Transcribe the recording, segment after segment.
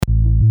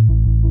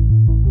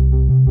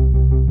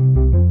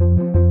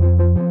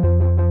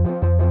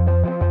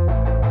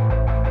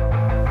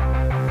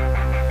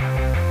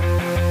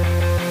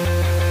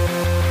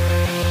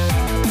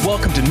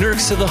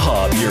Nerks of the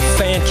Hub, your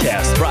fan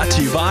cast brought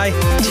to you by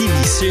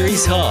TV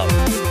Series Hub.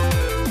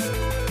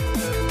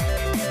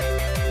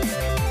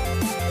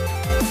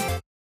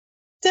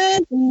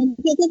 Dun, dun,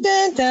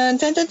 dun, dun,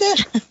 dun, dun.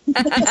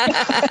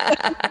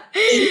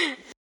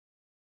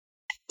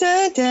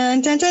 Dun,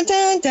 dun, dun, dun,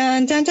 dun,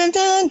 dun, dun,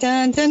 dun, dun,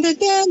 dun, dun,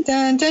 dun,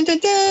 dun, dun, dun,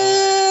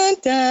 dun.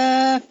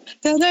 Da,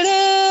 da,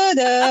 da,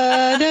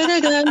 da, da, da,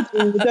 da, da.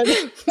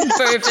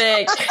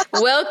 Perfect.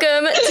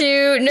 Welcome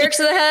to Nerks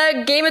of the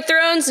Hug, Game of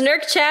Thrones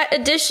Nerk Chat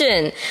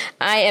Edition.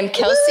 I am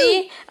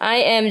Kelsey. I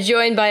am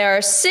joined by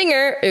our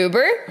singer,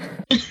 Uber.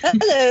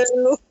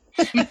 Hello.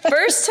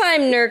 First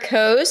time Nerk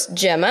host,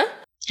 Gemma.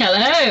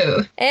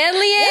 Hello. And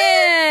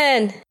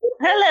Leanne.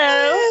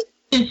 Hello.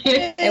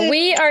 And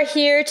we are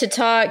here to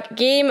talk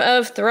Game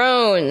of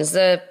Thrones,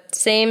 the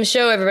same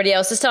show everybody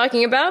else is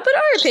talking about, but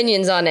our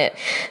opinions on it.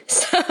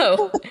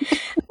 So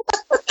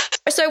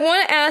I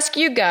want to ask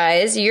you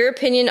guys your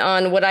opinion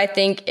on what I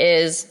think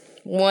is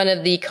one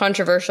of the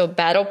controversial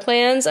battle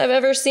plans I've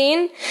ever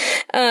seen.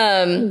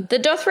 The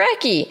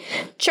Dothraki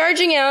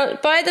charging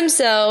out by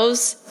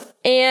themselves.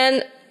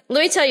 And let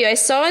me tell you, I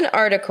saw an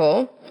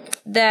article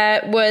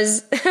that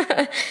was,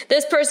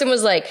 this person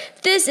was like,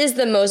 this is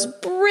the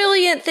most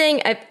brilliant thing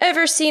I've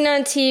ever seen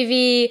on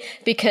TV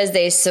because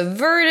they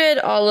subverted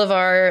all of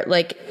our,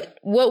 like,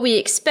 what we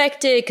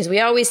expected, because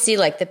we always see,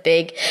 like, the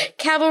big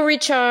cavalry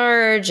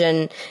charge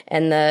and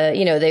the,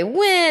 you know, they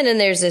win and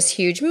there's this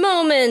huge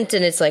moment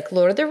and it's like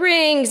Lord of the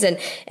Rings and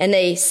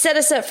they set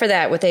us up for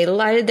that with they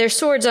lighted their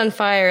swords on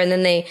fire and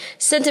then they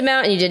sent them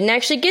out and you didn't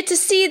actually get to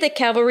see the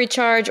cavalry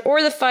charge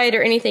or the fight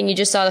or anything. You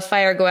just saw the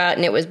fire go out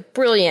and it was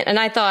brilliant. And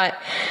I thought,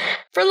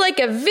 for like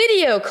a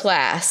video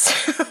class,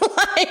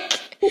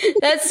 like,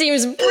 that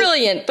seems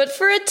brilliant. But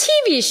for a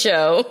TV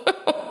show,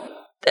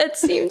 that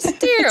seems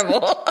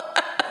terrible.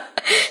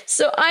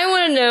 So I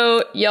want to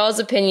know y'all's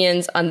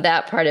opinions on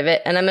that part of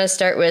it. And I'm going to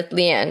start with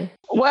Leanne.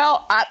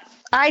 Well,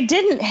 I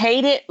didn't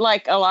hate it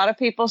like a lot of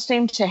people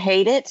seem to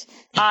hate it.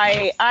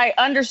 I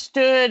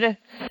understood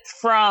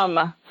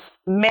from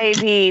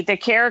maybe the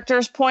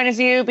character's point of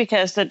view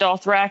because the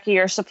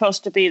Dothraki are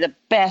supposed to be the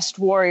best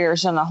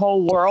warriors in the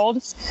whole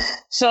world.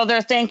 So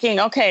they're thinking,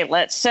 okay,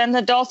 let's send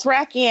the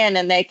Dothraki in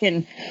and they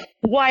can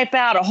wipe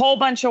out a whole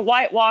bunch of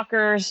White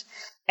Walkers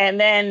and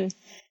then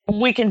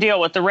we can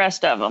deal with the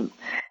rest of them.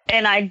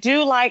 And I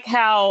do like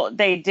how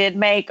they did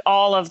make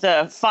all of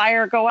the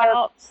fire go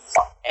out.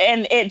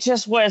 And it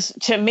just was,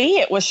 to me,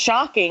 it was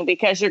shocking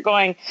because you're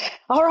going,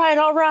 all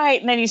right.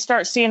 And then you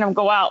start seeing them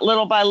go out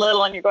little by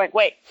little and you're going,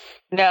 wait,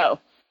 no.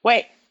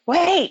 Those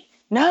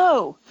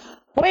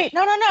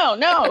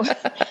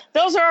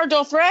are our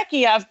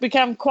Dothraki. I've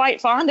become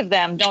quite fond of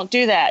them. Don't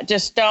do that.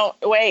 Just don't,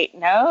 wait,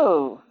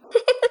 no.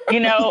 You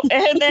know,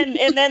 and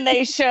then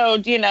they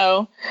showed, you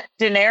know,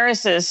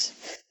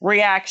 Daenerys's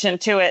reaction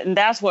to it. And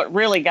that's what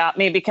really got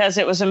me because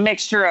it was a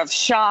mixture of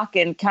shock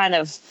and kind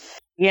of,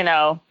 you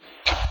know,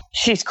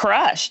 she's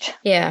crushed.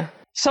 Yeah.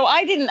 So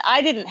I didn't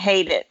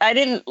hate it. I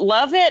didn't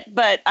love it,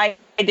 but I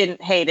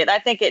didn't hate it. I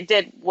think it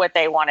did what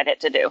they wanted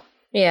it to do.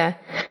 Yeah.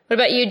 What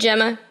about you,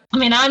 Gemma? I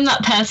mean, I'm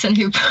that person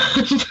who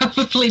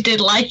probably did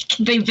like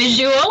the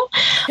visual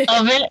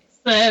of it.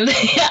 So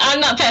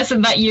I'm that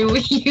person that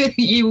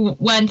you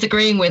weren't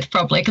agreeing with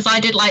probably because I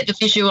did like the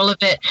visual of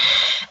it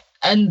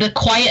and the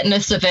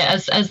quietness of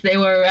it as they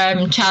were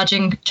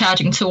charging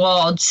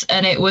towards,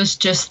 and it was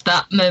just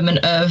that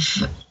moment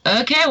of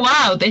okay,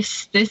 wow,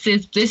 this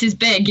is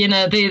big, you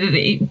know.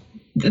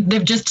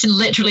 They've just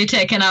literally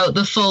taken out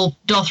the full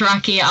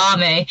Dothraki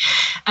army.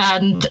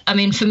 And I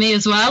mean, for me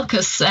as well,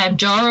 because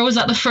Jorah was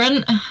at the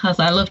front, as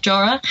I love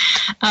Jorah,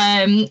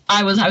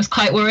 I was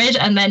quite worried.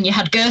 And then you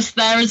had Ghost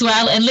there as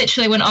well. And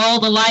literally when all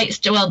the lights,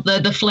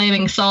 the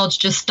flaming swords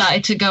just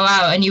started to go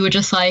out and you were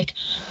just like,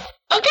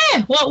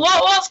 okay,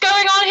 what's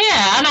going on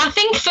here? And I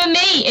think for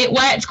me, it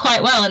worked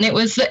quite well. And it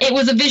was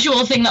a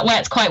visual thing that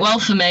worked quite well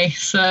for me.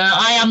 So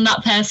I am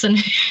that person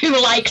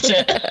who liked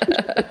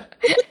it.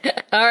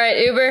 All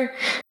right, Uber.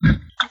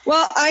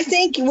 Well, I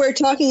think we're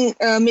talking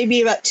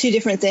maybe about two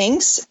different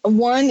things.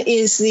 One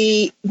is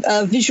the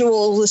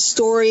visual, the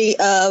story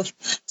of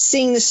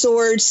seeing the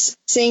swords,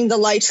 seeing the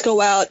lights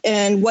go out,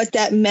 and what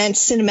that meant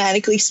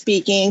cinematically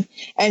speaking,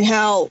 and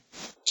how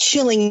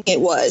chilling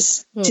it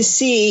was to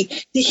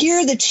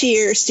hear the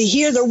cheers, to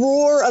hear the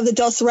roar of the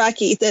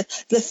Dothraki,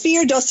 the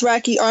fear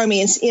Dothraki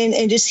army,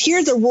 and just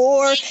hear the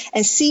roar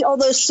and see all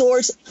those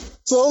swords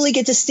slowly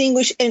get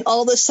distinguished, and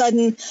all of a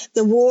sudden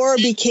the roar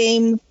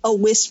became a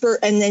whisper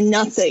and then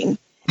nothing.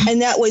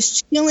 And that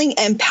was chilling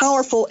and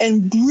powerful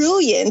and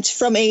brilliant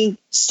from a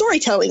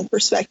storytelling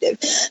perspective.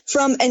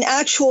 From an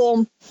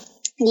actual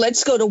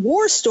let's go to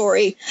war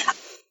story,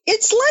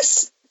 it's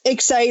less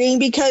exciting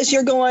because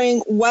you're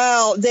going,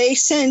 wow, they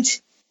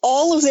sent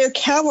all of their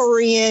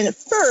cavalry in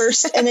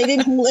first and they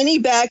didn't pull any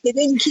back. They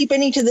didn't keep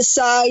any to the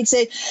sides.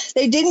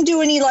 They didn't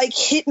do any like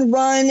hit and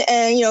run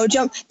and,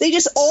 jump. They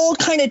just all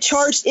kind of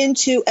charged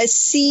into a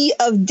sea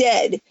of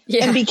dead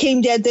and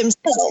became dead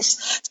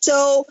themselves.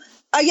 So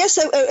I guess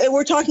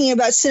we're talking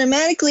about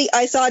cinematically.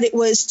 I thought it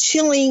was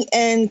chilling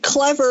and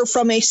clever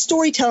from a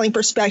storytelling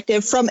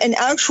perspective. From an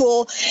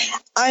actual,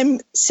 I'm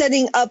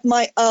setting up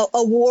a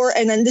war,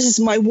 and then this is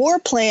my war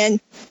plan.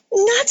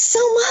 Not so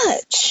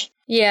much.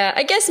 Yeah,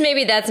 I guess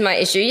maybe that's my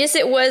issue. Yes,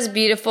 it was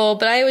beautiful,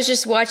 but I was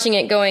just watching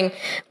it going,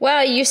 wow,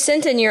 you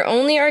sent in your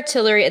only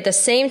artillery at the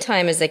same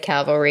time as the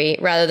cavalry,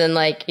 rather than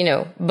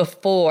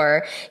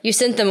before. You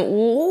sent them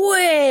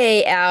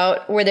way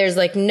out where there's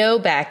no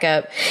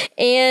backup.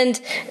 And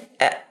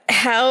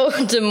how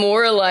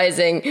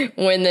demoralizing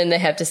when then they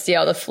have to see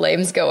all the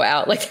flames go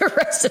out, like the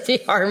rest of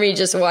the army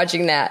just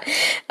watching that.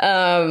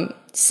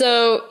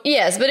 So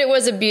yes, but it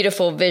was a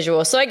beautiful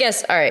visual. So I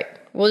guess, all right,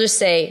 we'll just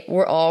say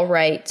we're all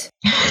right,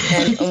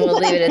 and we'll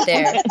leave it at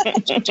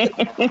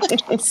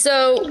there.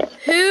 So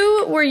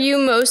who were you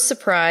most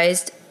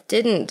surprised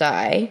didn't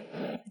die?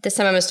 This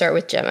time I'm going to start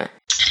with Gemma.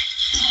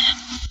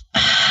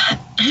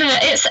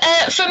 It's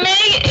for me.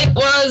 It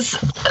was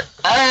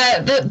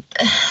the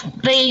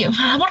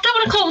I don't want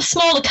to call them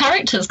smaller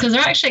characters, because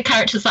they're actually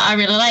characters that I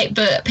really like.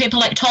 But people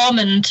like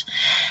Tormund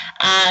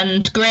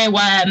and Grey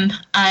Worm,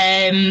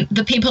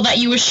 the people that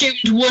you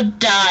assumed would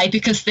die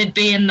because they'd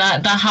be in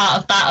the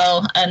heart of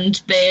battle,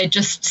 and they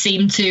just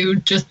seem to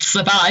just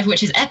survive,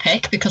 which is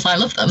epic because I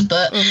love them.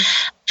 But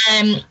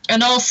and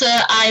also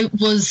I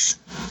was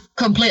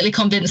completely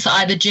convinced that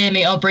either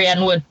Jaime or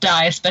Brienne would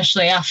die,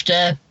 especially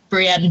after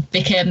Brienne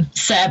became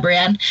Ser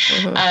Brienne.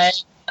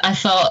 I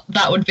thought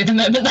that would be the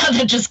moment that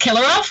they'd just kill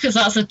her off, because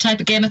that's a type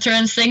of Game of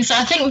Thrones thing. So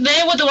I think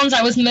they were the ones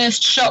I was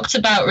most shocked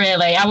about,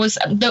 really.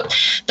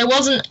 There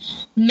wasn't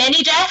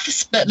many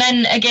deaths, but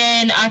then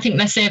again, I think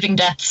they're saving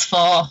deaths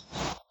for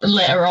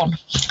later on.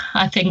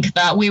 I think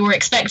that we were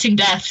expecting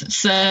death,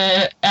 so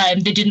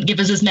they didn't give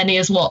us as many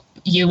as what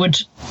you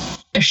would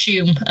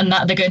assume, and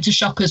that they're going to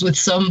shock us with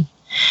some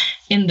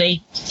in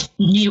the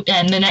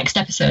next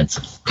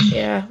episodes.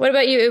 Yeah. What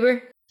about you,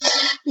 Uber?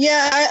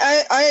 Yeah,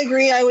 I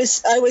agree. I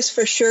was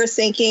for sure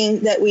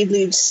thinking that we'd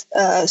lose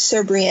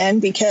Ser Brienne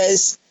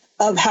because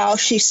of how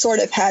she sort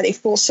of had a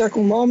full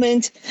circle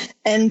moment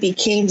and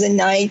became the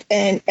knight,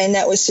 and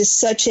that was just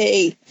such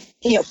a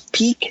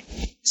peak.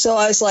 So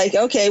I was like,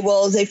 okay,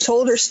 well, they've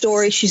told her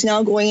story. She's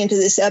now going into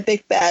this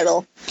epic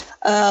battle.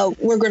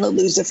 We're going to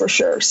lose it for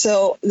sure.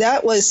 So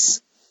that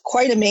was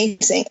quite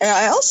amazing. And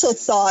I also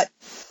thought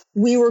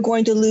we were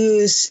going to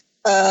lose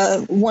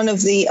one of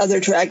the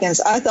other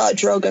dragons. I thought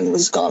Drogon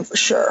was gone for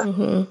sure.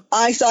 Mm-hmm.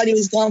 I thought he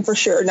was gone for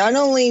sure. Not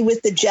only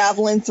with the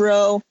javelin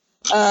throw,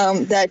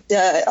 that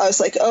I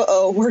was like,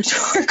 we're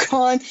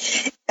gone.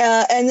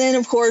 And then,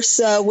 of course,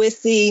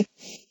 with the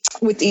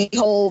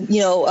whole,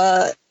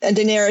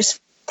 Daenerys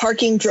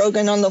parking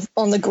Drogon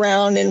on the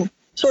ground and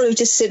sort of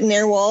just sitting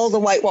there while all the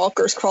White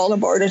Walkers crawled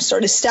aboard and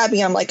started stabbing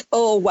him. I'm like,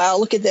 oh, wow,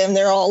 look at them.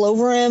 They're all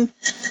over him.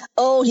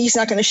 Oh, he's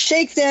not going to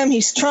shake them.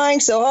 He's trying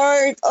so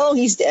hard. Oh,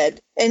 he's dead.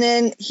 And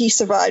then he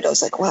survived. I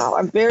was like, wow,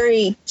 I'm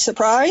very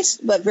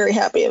surprised, but very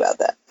happy about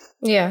that.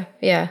 Yeah.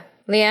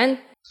 Leanne?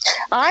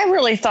 I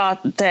really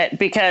thought that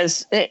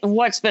because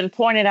what's been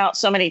pointed out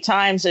so many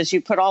times is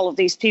you put all of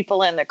these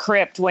people in the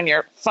crypt when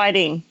you're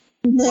fighting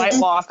White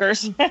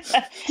Walkers.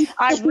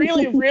 I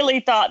really, really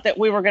thought that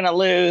we were going to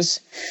lose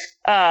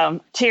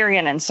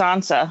Tyrion and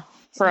Sansa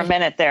for a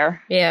minute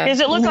there. Yeah. Because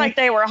it looked like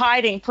they were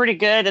hiding pretty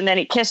good, and then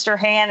he kissed her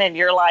hand, and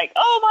you're like,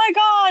 oh my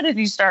God, and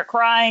you start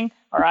crying,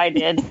 or I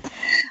did.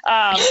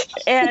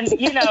 And,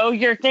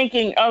 you're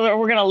thinking, oh,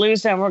 we're going to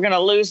lose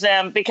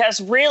them,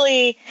 because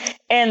really,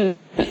 in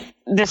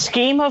the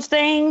scheme of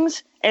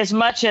things, as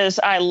much as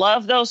I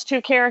love those two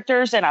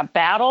characters in a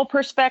battle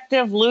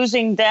perspective,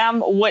 losing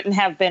them wouldn't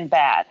have been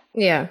bad.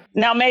 Yeah.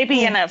 Now,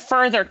 maybe in a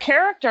further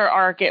character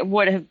arc, it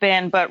would have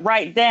been, but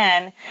right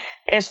then,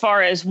 as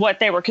far as what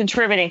they were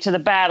contributing to the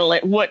battle,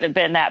 it wouldn't have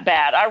been that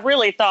bad. I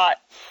really thought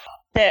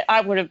that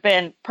I would have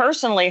been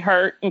personally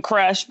hurt and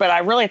crushed, but I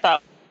really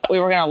thought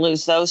we were going to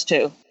lose those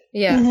two.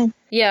 Yeah. Mm-hmm.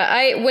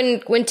 Yeah.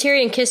 When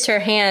Tyrion kissed her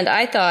hand,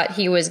 I thought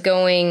he was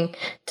going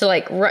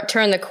to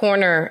turn the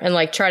corner and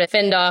try to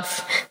fend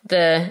off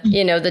the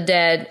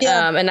dead.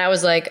 Yeah. And I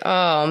was like,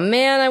 oh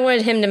man, I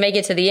wanted him to make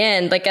it to the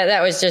end.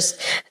 That was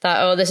just, I thought,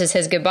 oh, this is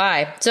his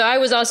goodbye. So I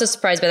was also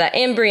surprised by that.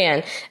 And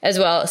Brienne as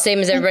well. Same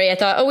as everybody. I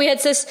thought, we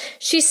had sis.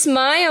 She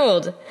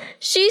smiled.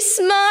 She's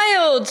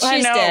I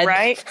know, dead.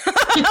 Right?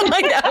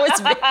 That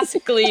was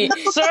basically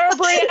Sir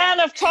Brienne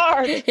of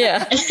Tarth.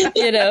 Yeah.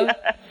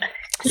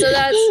 So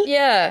that's,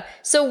 yeah.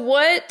 So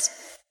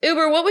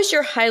Uber, what was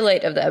your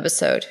highlight of the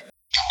episode?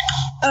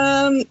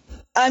 I'm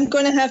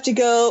going to have to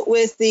go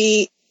with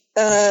the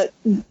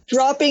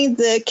dropping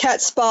the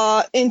cat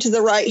spa into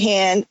the right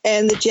hand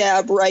and the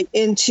jab right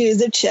into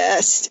the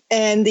chest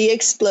and the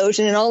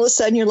explosion. And all of a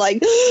sudden you're like,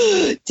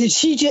 did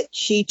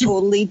she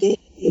totally did.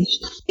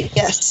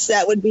 Yes,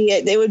 that would be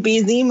it. They would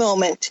be the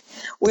moment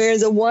where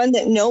the one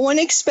that no one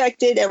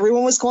expected,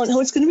 everyone was going,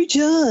 oh, it's going to be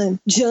Jon.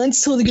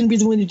 Jon's totally going to be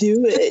the one to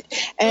do it.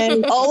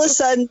 And all of a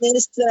sudden,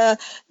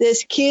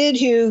 this kid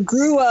who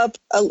grew up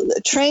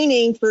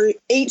training for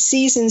 8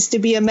 seasons to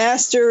be a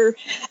master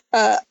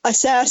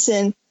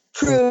assassin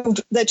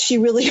proved that she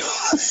really,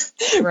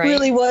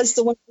 really was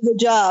the one for the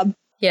job.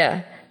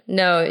 Yeah.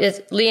 No, it's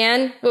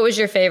Leanne. What was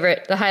your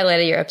favorite? The highlight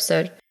of your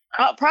episode?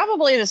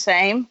 Probably the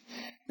same,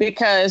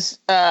 because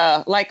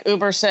like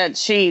Uber said,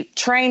 she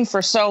trained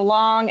for so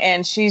long,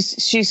 and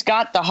she's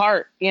got the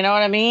heart. You know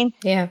what I mean?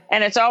 Yeah.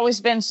 And it's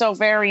always been so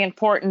very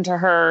important to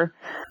her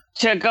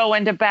to go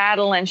into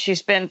battle, and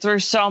she's been through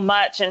so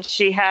much, and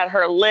she had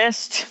her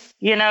list,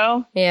 you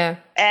know? Yeah.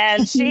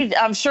 And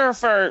I'm sure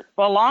for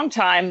a long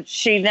time,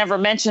 she never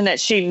mentioned that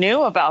she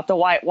knew about the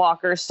White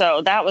Walkers.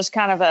 So that was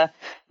kind of a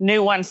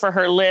new one for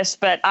her list.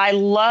 But I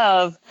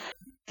love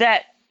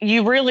that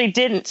you really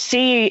didn't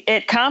see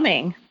it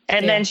coming.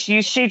 And then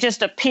she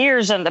just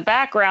appears in the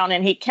background,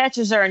 and he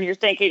catches her, and you're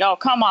thinking, oh,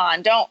 come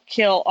on, don't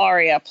kill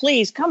Arya.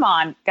 Please, come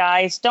on,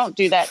 guys, don't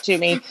do that to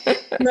me.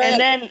 And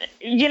then,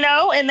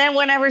 and then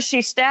whenever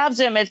she stabs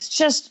him, it's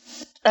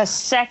just a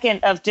second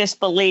of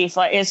disbelief.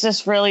 Like, is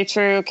this really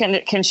true?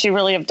 Can she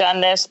really have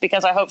done this?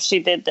 Because I hope she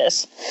did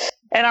this.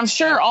 And I'm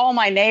sure all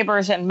my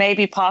neighbors and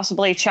maybe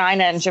possibly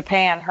China and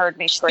Japan heard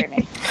me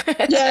screaming.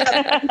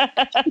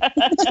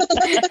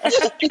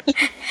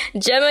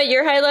 Gemma,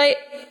 your highlight?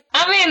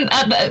 I mean,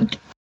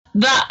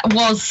 that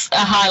was a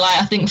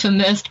highlight, I think, for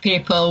most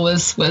people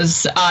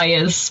was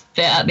Arya's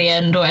bit at the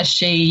end where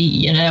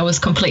she, was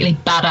completely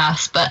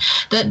badass. But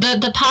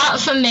the part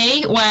for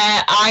me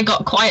where I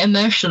got quite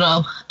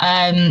emotional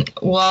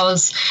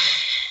was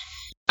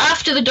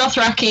after the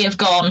Dothraki have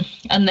gone,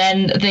 and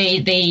then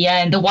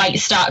the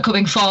Whites start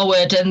coming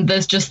forward, and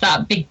there's just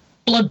that big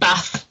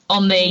bloodbath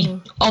on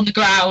the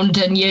ground,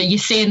 and you're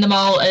seeing them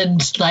all,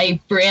 and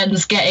like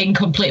Brienne's getting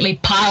completely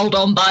piled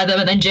on by them,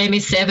 and then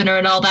Jaime's saving her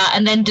and all that,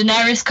 and then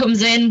Daenerys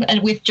comes in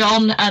and with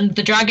Jon and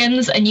the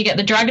dragons, and you get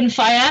the dragon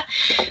fire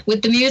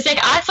with the music.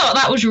 I thought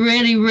that was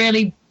really,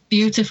 really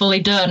beautifully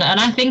done,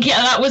 and I think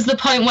that was the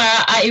point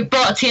where it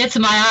brought a tear to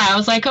my eye. I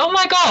was like, oh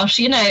my gosh,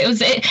 I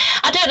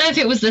don't know if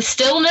it was the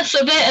stillness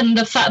of it and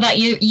the fact that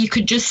you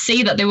could just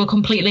see that they were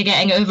completely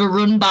getting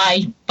overrun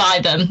by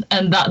them,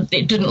 and that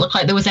it didn't look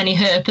like there was any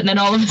hope, and then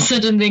all of a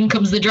sudden in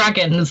comes the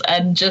dragons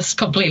and just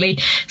completely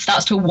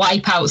starts to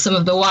wipe out some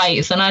of the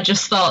Whites. And I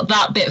just thought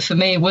that bit for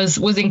me was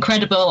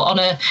incredible on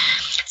a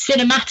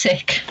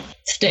cinematic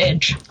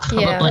stage,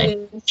 probably.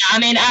 Yeah. I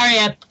mean,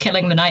 Arya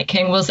killing the Night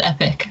King was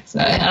epic,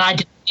 and I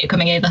didn't see it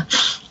coming either.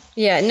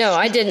 Yeah, no,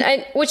 I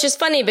didn't. Which is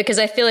funny because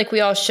I feel like we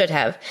all should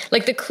have.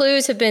 Like, the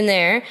clues have been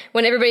there.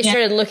 When everybody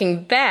started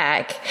looking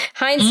back,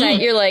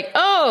 hindsight, you're like,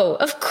 oh,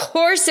 of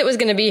course it was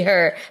going to be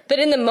her. But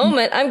in the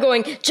moment, I'm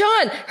going,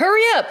 Jon,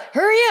 hurry up.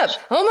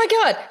 Oh my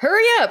God,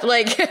 hurry up.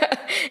 Like,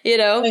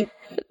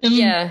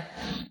 Yeah.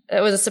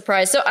 That was a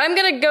surprise. So I'm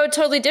going to go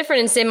totally different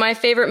and say my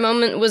favorite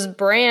moment was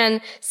Bran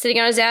sitting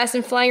on his ass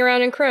and flying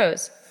around in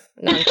crows.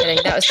 No, I'm kidding.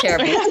 That was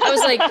terrible. I was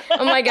like,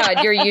 oh my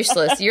God, you're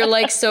useless. You're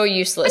like so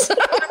useless.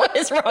 What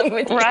is wrong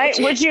with you? Right?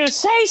 Would you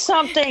say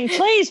something?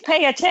 Please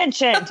pay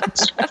attention.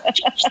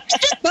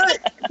 But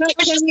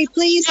can we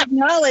please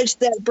acknowledge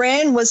that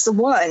Bran was the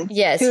one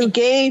who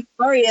gave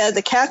Arya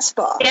the cat's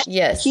paw?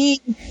 Yes. He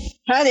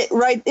had it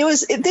right.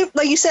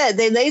 Like you said,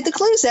 they laid the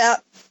clues out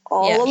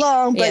all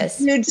along. But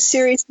dude,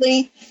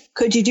 seriously,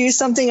 could you do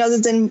something other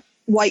than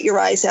white your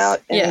eyes out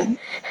and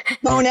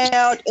bone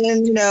out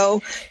and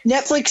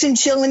Netflix and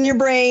chill in your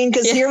brain,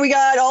 because here we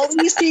got all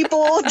these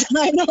people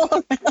dying all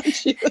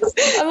around you.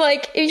 I'm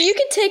like, if you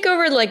could take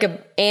over like a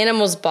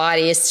animal's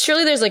body,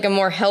 surely there's like a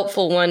more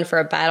helpful one for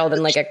a battle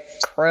than like a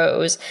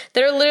crow's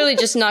that are literally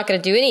just not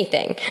going to do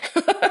anything.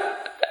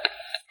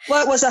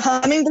 What, was a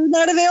hummingbird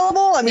not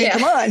available? I mean,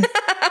 come on.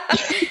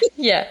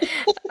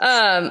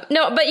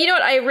 No, but you know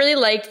what? I really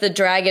liked the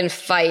dragon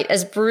fight,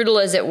 as brutal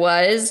as it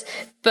was.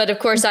 But of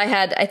course,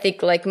 I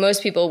think like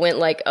most people went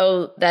like,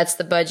 oh, that's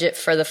the budget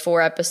for the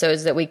 4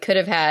 episodes that we could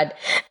have had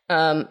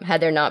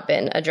there not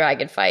been a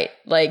dragon fight.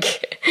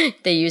 Like,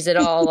 they use it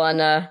all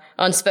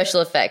on special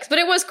effects. But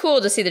it was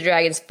cool to see the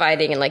dragons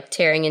fighting and like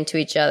tearing into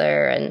each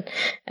other, and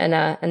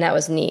that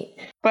was neat.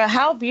 But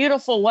how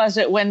beautiful was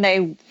it when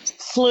they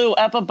flew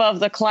up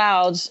above the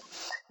clouds?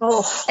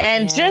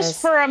 And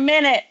just for a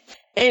minute,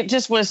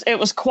 it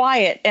was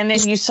quiet, and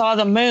then you saw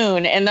the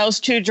moon and those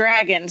 2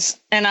 dragons,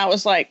 and I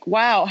was like,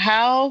 wow,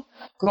 how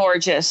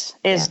gorgeous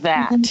is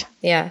that?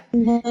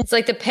 It's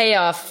like the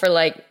payoff for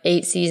like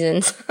 8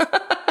 seasons.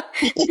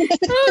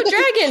 Oh,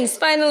 dragons,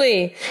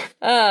 finally.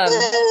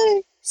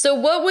 So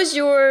what was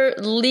your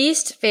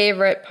least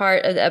favorite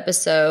part of the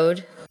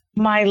episode?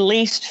 My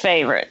least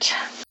favorite,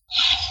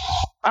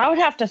 I would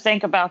have to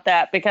think about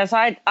that, because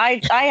I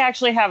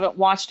actually haven't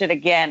watched it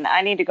again.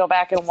 I need to go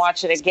back and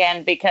watch it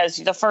again, because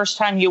the first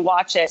time you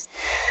watch it,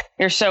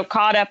 you're so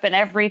caught up in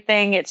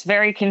everything. It's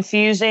very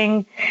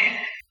confusing.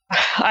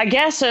 I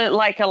guess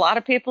like a lot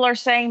of people are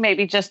saying,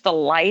 maybe just the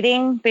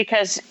lighting,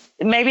 because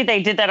maybe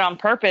they did that on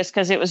purpose,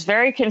 because it was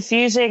very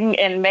confusing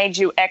and made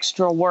you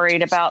extra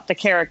worried about the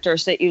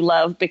characters that you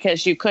love,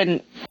 because you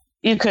couldn't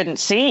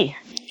see.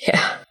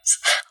 Yeah.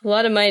 A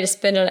lot of money to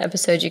spend on an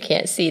episode you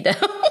can't see, though.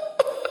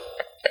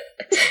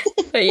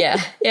 But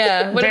yeah.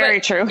 Very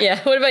true.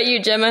 Yeah. What about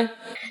you, Gemma?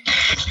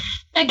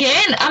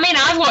 Again, I mean,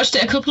 I've watched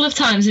it a couple of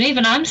times, and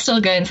even I'm still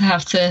going to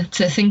have to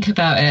think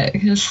about it,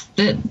 because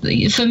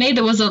for me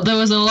there was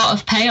a lot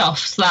of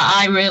payoffs that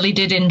I really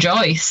did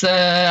enjoy. So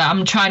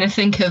I'm trying to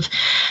think of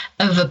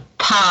a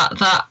part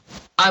that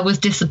I was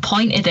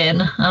disappointed in,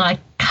 and I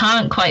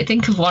can't quite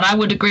think of one. I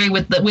would agree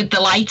with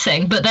the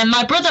lighting, but then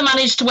my brother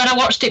managed to, when I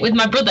watched it with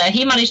my brother,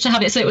 he managed to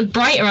have it so it was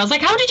brighter. I was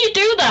like, how did you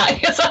do that?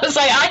 Because I was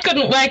like, I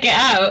couldn't work it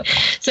out.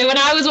 So when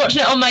I was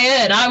watching it on my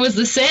own, I was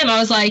the same. I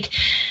was like,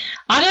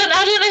 I don't know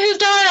who's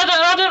dying.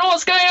 I don't know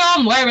what's going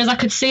on. Whereas I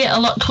could see it a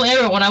lot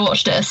clearer when I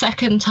watched it a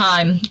second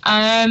time.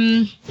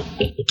 I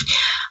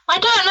don't know.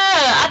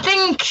 I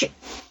think,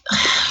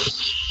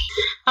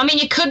 I mean,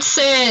 you could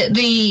say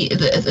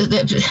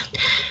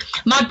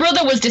my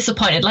brother was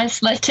disappointed.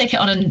 Let's take it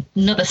on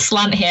another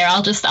slant here.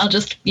 I'll just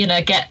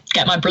get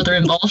my brother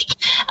involved.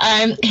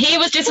 He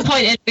was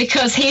disappointed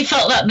because he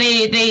felt that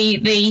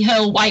the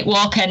whole White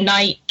Walker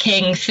Night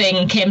King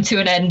thing came to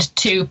an end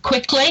too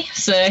quickly.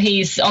 So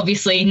he's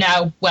obviously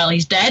now, well,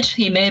 he's dead.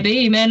 He may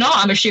be, he may not.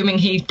 I'm assuming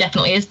he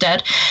definitely is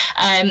dead.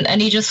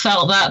 And he just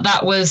felt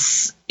that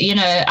was,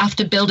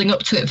 after building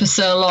up to it for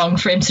so long,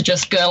 for him to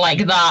just go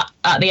like that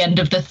at the end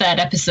of the third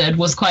episode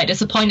was quite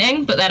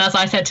disappointing. But then, as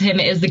I said to him,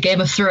 it is the Game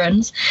of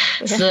Thrones,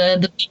 so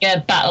the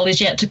bigger battle is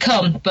yet to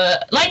come.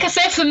 But like I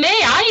said, for me,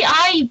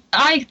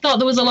 I thought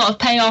there was a lot of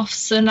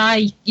payoffs, and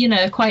I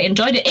quite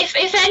enjoyed it.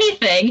 If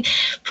anything,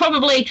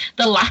 probably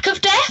the lack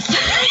of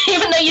death,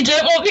 even though you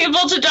don't want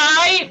people to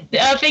die.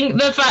 I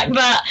think the fact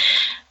that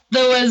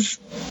there was.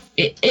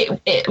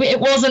 It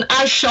wasn't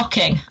as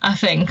shocking, I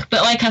think,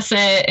 but like I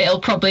say, it'll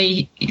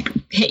probably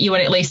hit you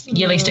when you least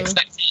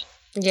expect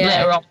it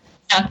later on.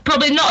 Yeah,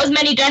 probably not as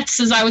many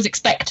deaths as I was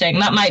expecting.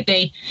 That might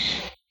be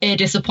a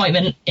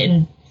disappointment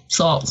in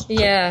sorts.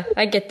 Yeah,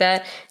 I get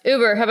that.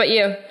 Uber, how about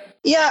you?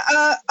 Yeah,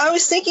 I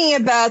was thinking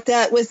about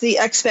that with the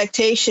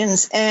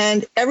expectations,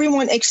 and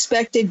everyone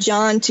expected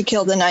Jon to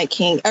kill the Night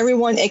King.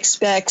 Everyone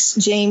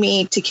expects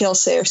Jaime to kill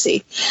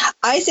Cersei.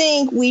 I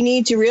think we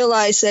need to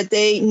realize that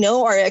they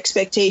know our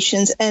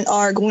expectations and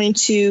are going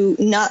to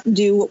not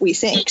do what we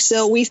think.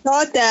 So we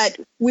thought that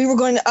we were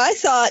going to. I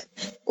thought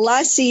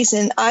last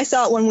season. I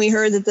thought when we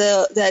heard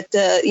that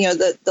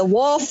the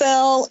wall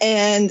fell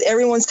and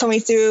everyone's coming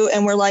through,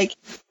 and we're like,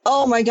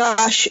 oh my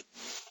gosh.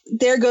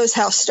 There goes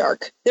House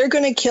Stark. They're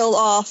going to kill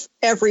off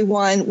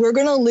everyone. We're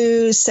going to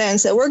lose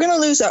Sansa. We're going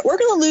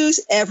to lose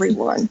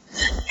everyone.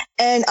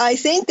 And I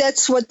think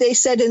that's what they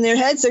said in their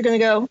heads. They're going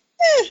to go,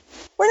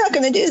 we're not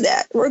going to do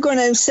that. We're going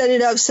to set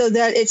it up so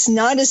that it's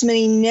not as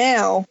many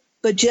now,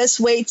 but just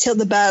wait till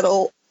the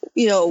battle,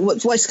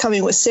 what's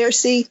coming with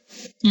Cersei.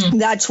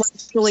 That's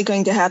what's really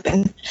going to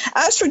happen.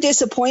 As for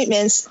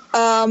disappointments,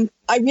 I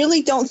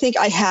really don't think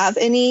I have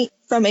any.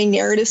 From a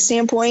narrative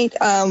standpoint,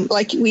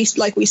 like we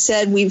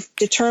said, we've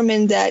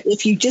determined that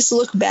if you just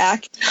look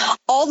back,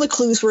 all the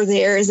clues were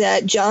there. Is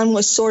that Jon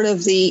was sort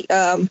of the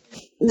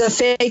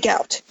fake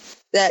out,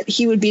 that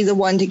he would be the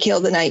one to kill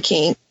the Night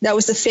King. That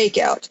was the fake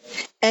out.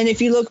 And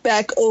if you look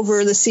back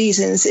over the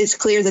seasons, it's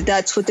clear that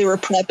that's what they were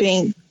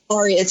prepping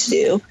Arya to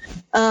do.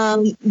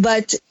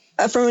 But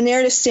from a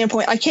narrative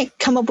standpoint, I can't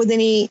come up with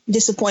any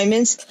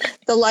disappointments.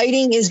 The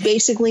lighting is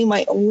basically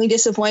my only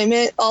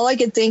disappointment. All I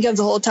could think of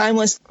the whole time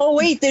was, oh,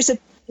 wait, there's a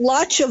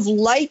blotch of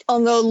light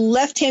on the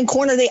left-hand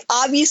corner. They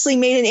obviously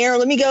made an error.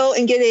 Let me go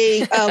and get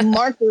a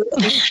marker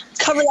and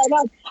cover that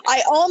up.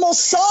 I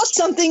almost saw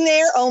something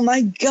there. Oh,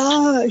 my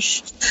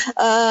gosh.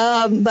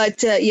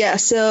 Yeah,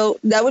 so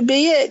that would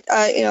be it.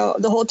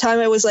 The whole time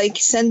I was like,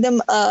 send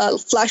them a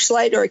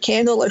flashlight or a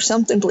candle or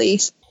something,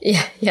 please.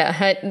 Yeah.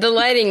 The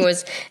lighting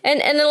was,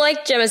 and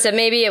like Gemma said,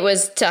 maybe it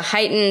was to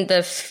heighten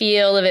the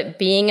feel of it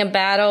being a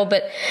battle,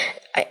 but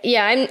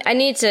I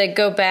need to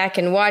go back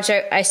and watch.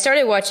 I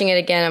started watching it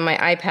again on my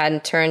iPad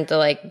and turned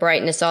the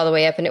brightness all the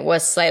way up, and it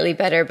was slightly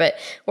better, but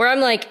where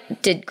I'm like,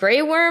 did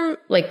Grey Worm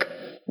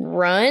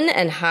run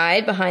and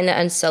hide behind the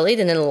Unsullied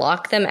and then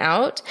lock them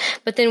out?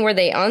 But then were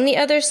they on the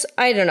other side?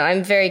 I don't know.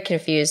 I'm very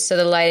confused. So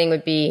the lighting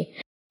would be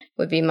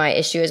my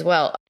issue as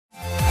well.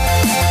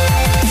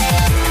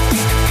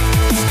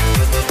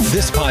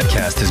 This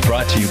podcast is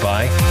brought to you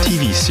by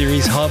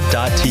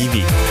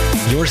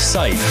TVSeriesHub.tv, your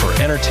site for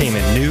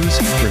entertainment news,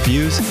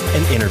 reviews,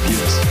 and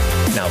interviews.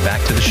 Now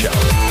back to the show.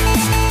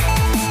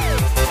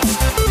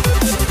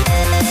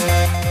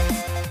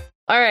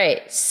 All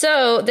right.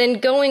 So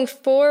then going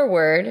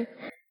forward,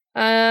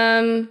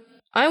 I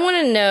want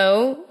to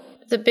know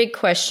the big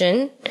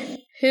question.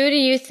 Who do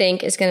you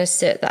think is going to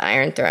sit the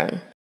Iron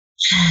Throne?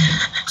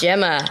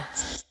 Gemma.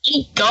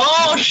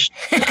 Gosh.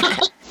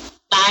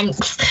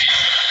 Thanks.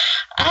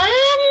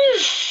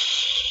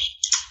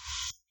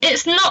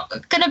 It's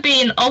not going to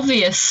be an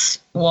obvious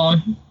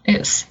one.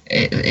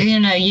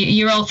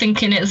 You're all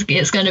thinking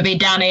it's going to be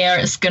Dany or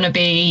it's going to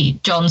be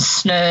Jon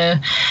Snow,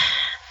 and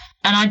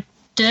I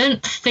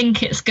don't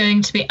think it's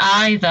going to be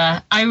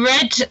either. I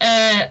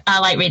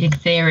like reading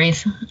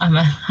theories. I'm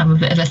a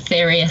bit of a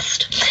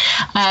theorist,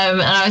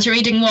 and I was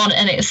reading one,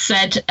 and it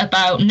said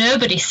about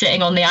nobody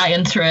sitting on the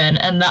Iron Throne,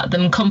 and that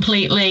them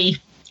completely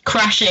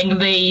crashing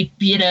the,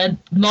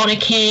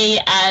 monarchy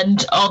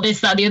and all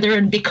this, that, and the other,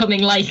 and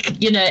becoming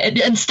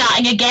and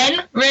starting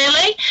again,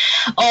 really.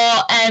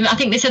 Or I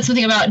think they said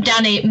something about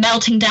Dany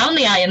melting down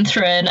the Iron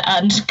Throne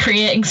and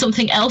creating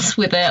something else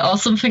with it, or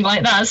something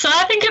like that. So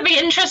I think it'd be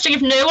interesting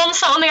if no one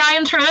sat on the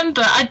Iron Throne,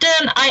 but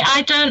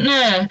I don't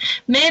know.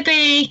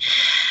 Maybe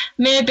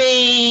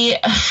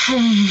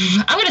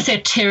I'm going to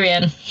say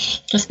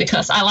Tyrion, just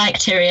because I like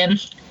Tyrion,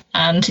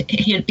 and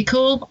he'd be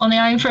cool on the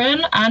Iron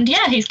Throne, and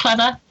yeah, he's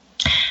clever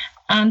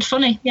and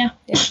funny. Yeah,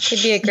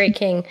 he'd be a great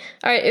king.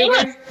 All right,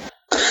 Uber.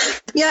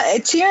 Yeah,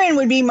 Tyrion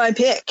would be my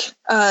pick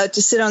to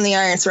sit on the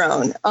Iron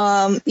Throne.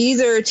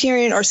 Either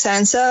Tyrion or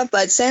Sansa,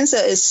 but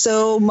Sansa is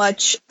so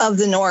much of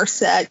the North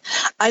that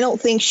I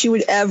don't think she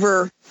would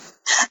ever.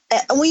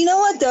 Well, you know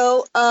what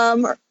though?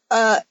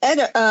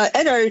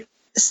 Eddard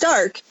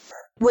Stark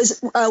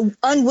was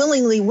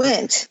unwillingly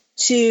went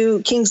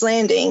to King's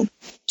Landing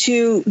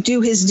to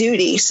do his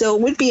duty. So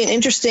it would be an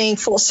interesting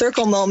full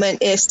circle moment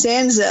if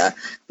Sansa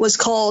was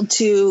called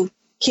to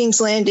King's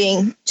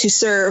Landing to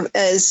serve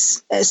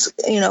as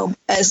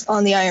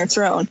on the Iron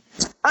Throne.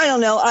 I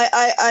don't know.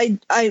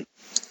 I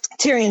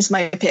Tyrion's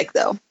my pick,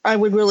 though. I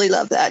would really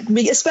love that,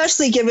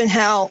 especially given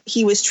how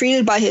he was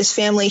treated by his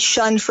family,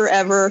 shunned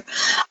forever,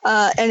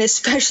 and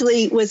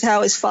especially with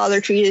how his father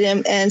treated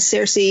him and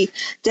Cersei,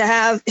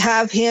 to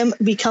have him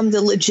become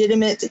the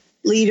legitimate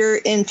leader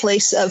in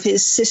place of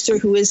his sister,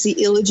 who is the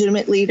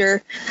illegitimate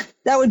leader.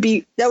 That would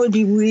be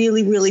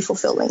really, really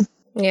fulfilling.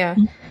 Yeah.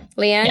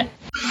 Leanne? Yeah.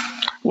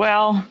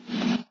 Well,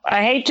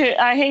 I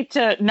hate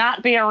to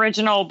not be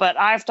original, but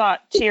I've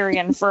thought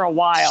Tyrion for a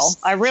while.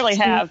 I really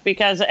have,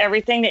 because of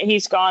everything that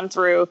he's gone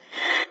through.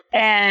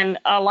 And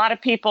a lot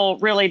of people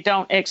really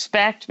don't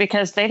expect,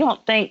 because they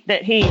don't think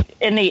that he,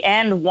 in the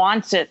end,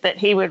 wants it, that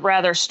he would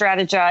rather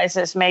strategize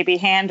as maybe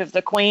Hand of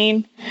the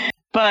Queen.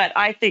 But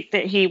I think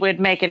that he would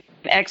make an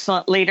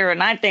excellent leader.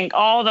 And I think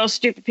all those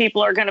stupid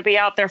people are going to be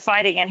out there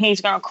fighting, and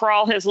he's going to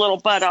crawl his little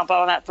butt up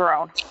on that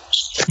throne.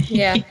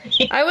 Yeah.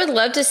 I would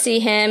love to see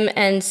him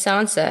and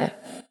Sansa,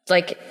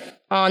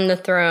 on the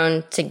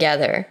throne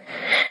together.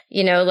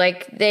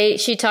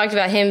 She talked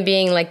about him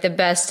being the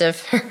best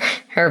of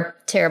her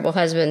terrible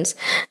husbands.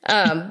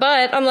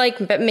 But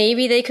I'm but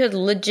maybe they could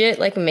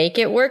legit make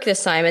it work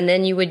this time, and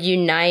then you would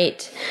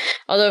unite.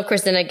 Although of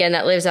course then again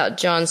that lives out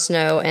Jon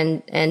Snow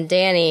and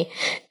Dany,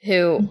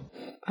 who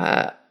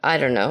I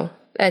don't know.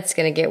 That's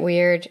going to get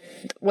weird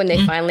when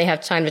they finally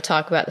have time to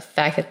talk about the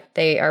fact that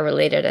they are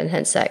related and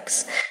had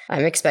sex.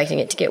 I'm expecting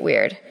it to get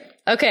weird.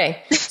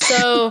 Okay,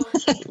 so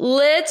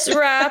let's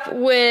wrap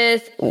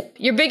with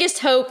your biggest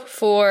hope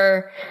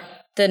for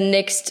the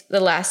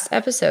last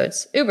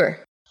episodes.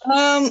 Uber.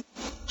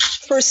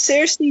 For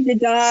Cersei to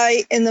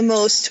die in the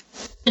most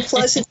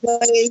pleasant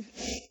way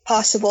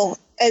possible,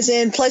 as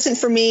in pleasant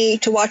for me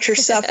to watch her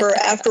suffer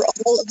after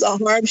all of the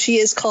harm she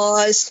has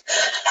caused,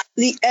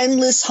 the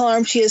endless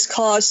harm she has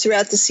caused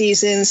throughout the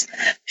seasons.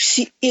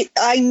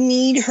 I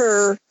need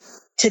her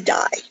to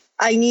die.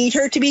 I need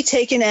her to be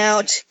taken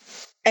out.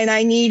 And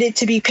I need it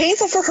to be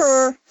painful for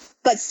her,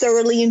 but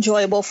thoroughly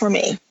enjoyable for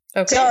me.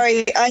 Okay.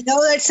 Sorry, I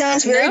know that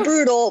sounds very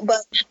brutal, but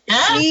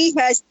she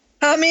has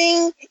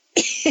coming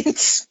in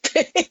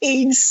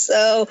spades.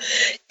 So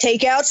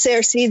take out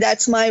Cersei.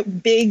 That's my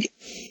big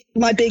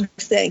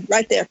thing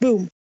right there.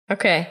 Boom.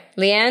 Okay.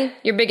 Leanne,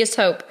 your biggest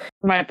hope.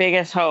 My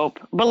biggest hope.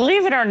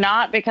 Believe it or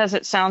not, because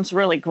it sounds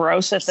really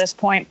gross at this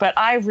point, but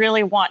I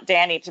really want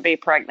Dany to be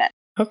pregnant.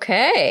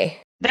 Okay.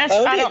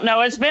 I don't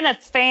know. It's been a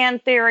fan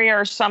theory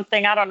or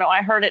something. I don't know.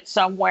 I heard it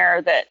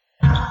somewhere that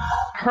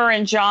her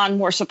and Jon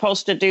were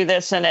supposed to do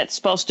this, and it's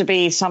supposed to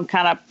be some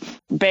kind of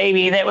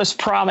baby that was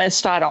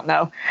promised. I don't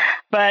know.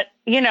 But,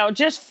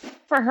 just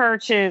for her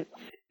to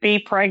be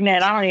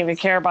pregnant, I don't even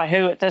care by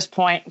who at this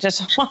point.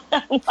 Just want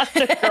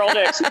the girl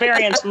to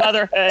experience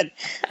motherhood.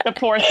 The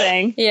poor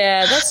thing.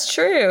 Yeah, that's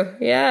true.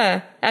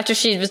 Yeah. After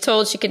she was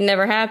told she could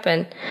never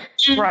happen.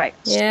 Right.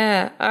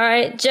 Yeah. All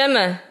right.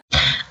 Gemma.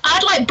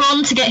 I'd like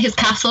Bronn to get his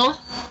castle.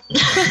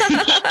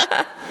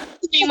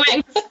 Been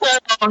waiting for so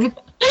long.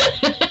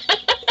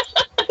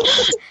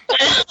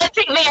 I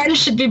think the end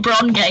should be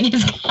Bronn getting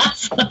his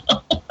castle.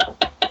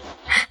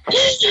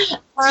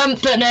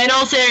 But no, in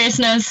all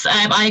seriousness,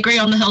 I agree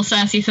on the whole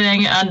Cersei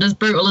thing, and as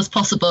brutal as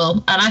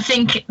possible. And I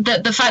think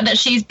that the fact that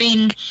she's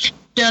been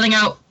doling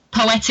out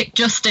poetic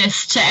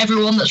justice to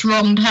everyone that's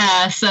wronged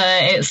her, so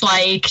it's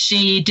like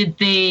she did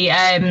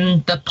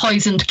the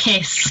poisoned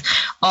kiss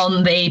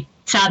on the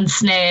sand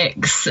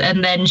snakes,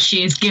 and then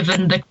she's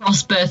given the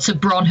crossbow to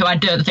Bronn, who I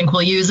don't think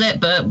will use it,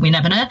 but we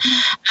never know.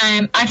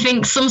 I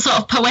think some sort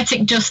of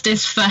poetic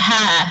justice for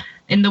her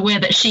in the way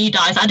that she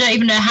dies. I don't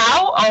even know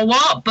how or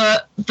what,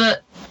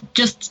 but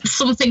just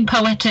something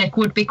poetic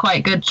would be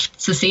quite good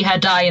to see her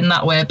die in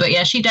that way. But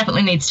yeah, she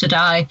definitely needs to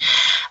die.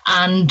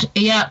 And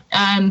yeah,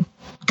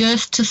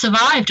 Ghost to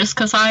survive, just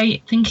because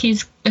I think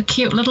he's a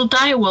cute little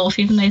dire wolf,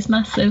 even though he's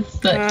massive.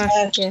 But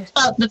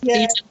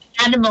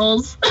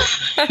animals.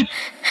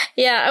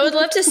 Yeah, I would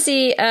love to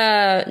see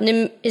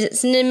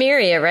it's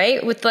Nymeria,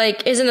 right? With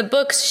like, is in the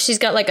books, she's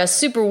got like a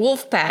super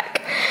wolf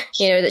pack,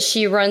 that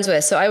she runs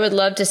with. So I would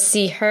love to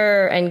see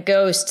her and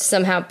Ghost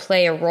somehow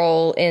play a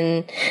role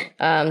in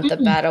the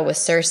battle with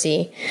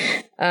Cersei.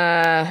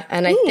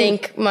 And I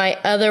think my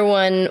other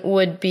one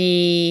would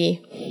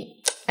be,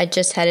 I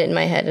just had it in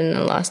my head and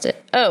I lost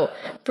it. Oh,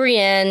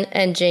 Brienne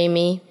and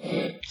Jaime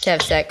to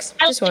have sex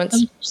just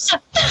once.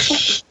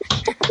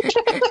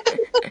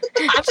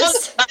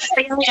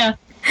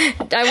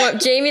 I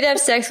want Jaime to have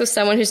sex with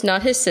someone who's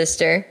not his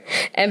sister,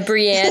 and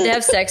Brienne to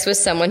have sex with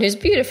someone who's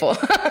beautiful.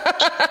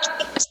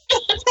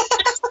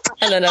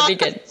 And then I'll be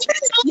good.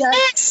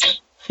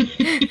 Yes.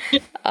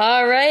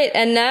 All right,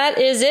 and that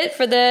is it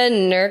for the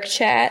Nurk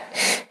Chat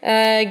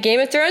Game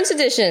of Thrones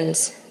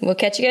editions. We'll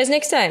catch you guys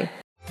next time.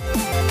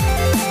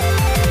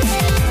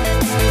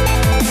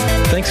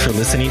 Thanks for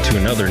listening to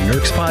another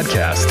Nurks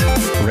podcast.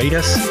 Rate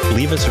us,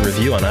 leave us a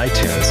review on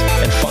iTunes,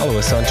 and follow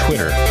us on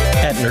Twitter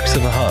 @Nurks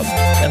of the Hub,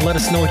 and let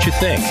us know what you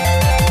think.